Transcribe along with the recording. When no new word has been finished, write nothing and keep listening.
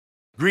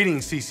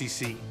Greetings,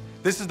 CCC.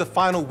 This is the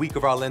final week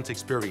of our Lent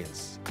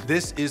experience.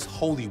 This is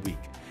Holy Week,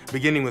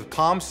 beginning with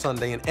Palm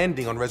Sunday and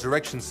ending on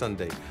Resurrection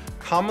Sunday,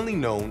 commonly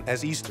known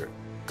as Easter.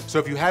 So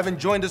if you haven't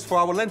joined us for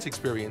our Lent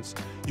experience,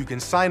 you can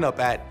sign up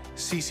at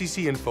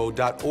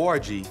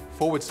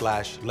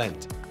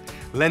cccinfo.org/Lent.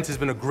 Lent has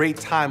been a great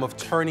time of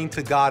turning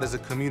to God as a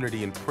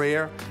community in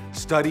prayer,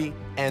 study,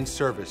 and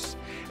service.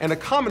 And a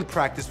common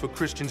practice for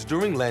Christians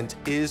during Lent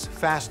is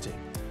fasting.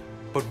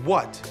 But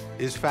what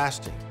is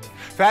fasting?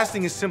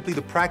 Fasting is simply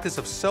the practice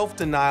of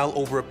self-denial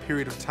over a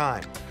period of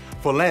time.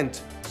 For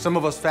Lent, some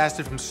of us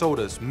fasted from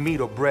sodas,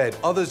 meat, or bread.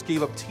 Others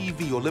gave up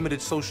TV or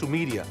limited social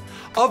media.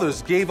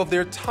 Others gave up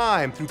their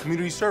time through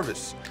community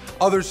service.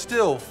 Others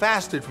still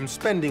fasted from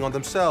spending on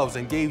themselves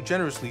and gave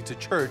generously to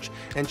church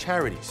and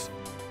charities.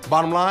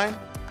 Bottom line,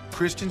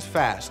 Christians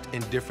fast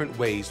in different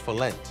ways for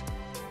Lent.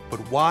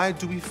 But why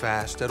do we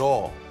fast at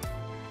all?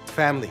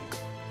 Family,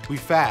 we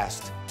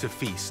fast to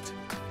feast.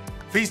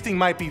 Feasting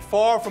might be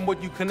far from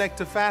what you connect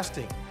to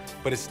fasting,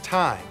 but it's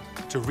time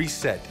to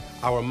reset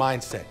our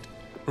mindset.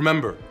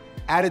 Remember,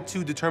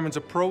 attitude determines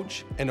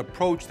approach, and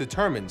approach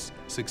determines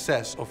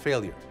success or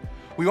failure.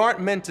 We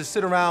aren't meant to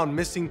sit around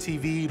missing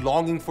TV,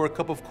 longing for a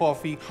cup of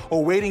coffee,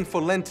 or waiting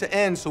for Lent to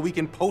end so we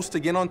can post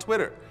again on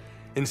Twitter.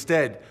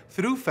 Instead,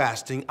 through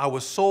fasting, our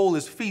soul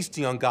is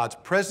feasting on God's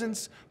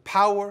presence,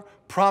 power,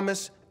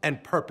 promise,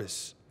 and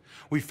purpose.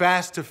 We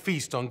fast to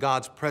feast on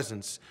God's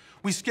presence.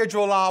 We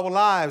schedule our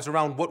lives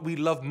around what we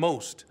love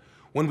most.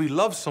 When we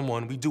love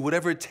someone, we do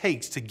whatever it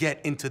takes to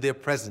get into their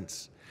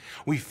presence.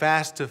 We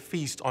fast to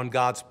feast on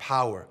God's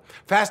power.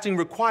 Fasting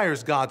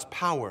requires God's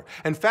power,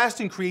 and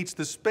fasting creates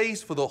the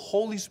space for the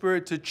Holy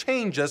Spirit to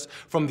change us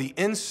from the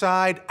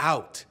inside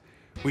out.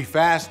 We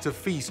fast to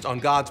feast on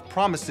God's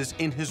promises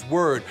in His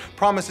Word,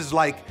 promises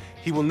like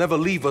He will never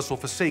leave us or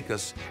forsake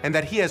us, and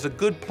that He has a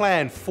good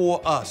plan for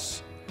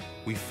us.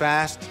 We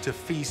fast to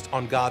feast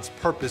on God's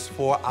purpose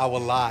for our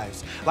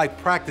lives,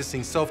 like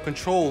practicing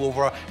self-control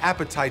over our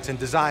appetites and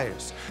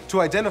desires,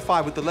 to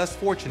identify with the less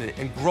fortunate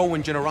and grow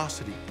in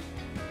generosity.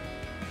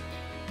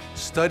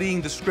 Studying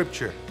the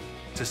Scripture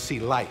to see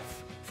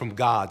life from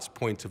God's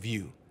point of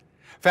view.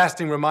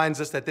 Fasting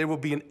reminds us that there will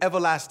be an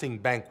everlasting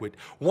banquet.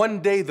 One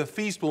day the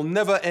feast will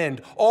never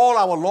end. All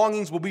our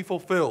longings will be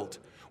fulfilled,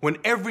 when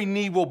every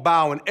knee will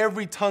bow and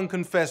every tongue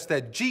confess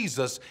that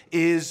Jesus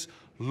is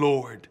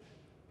Lord.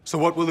 So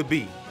what will it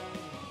be?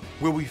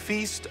 Will we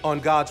feast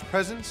on God's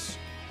presence,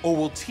 or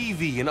will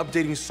TV and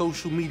updating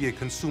social media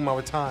consume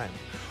our time?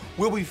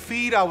 Will we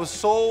feed our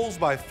souls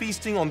by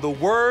feasting on the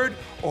Word,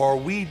 or are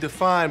we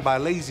defined by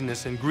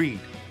laziness and greed?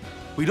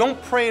 We don't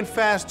pray and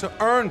fast to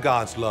earn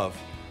God's love,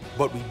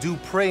 but we do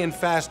pray and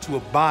fast to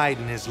abide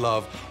in His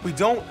love. We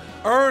don't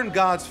earn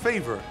God's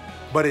favor,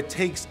 but it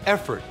takes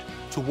effort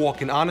to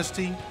walk in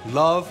honesty,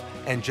 love,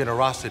 and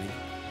generosity.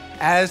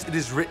 As it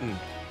is written,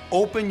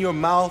 open your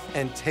mouth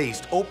and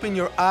taste. Open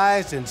your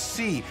eyes and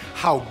see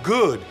how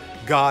good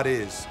God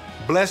is.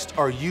 Blessed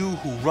are you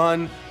who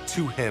run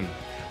to Him.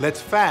 Let's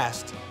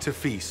fast to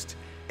feast.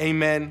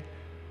 Amen.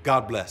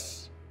 God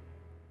bless.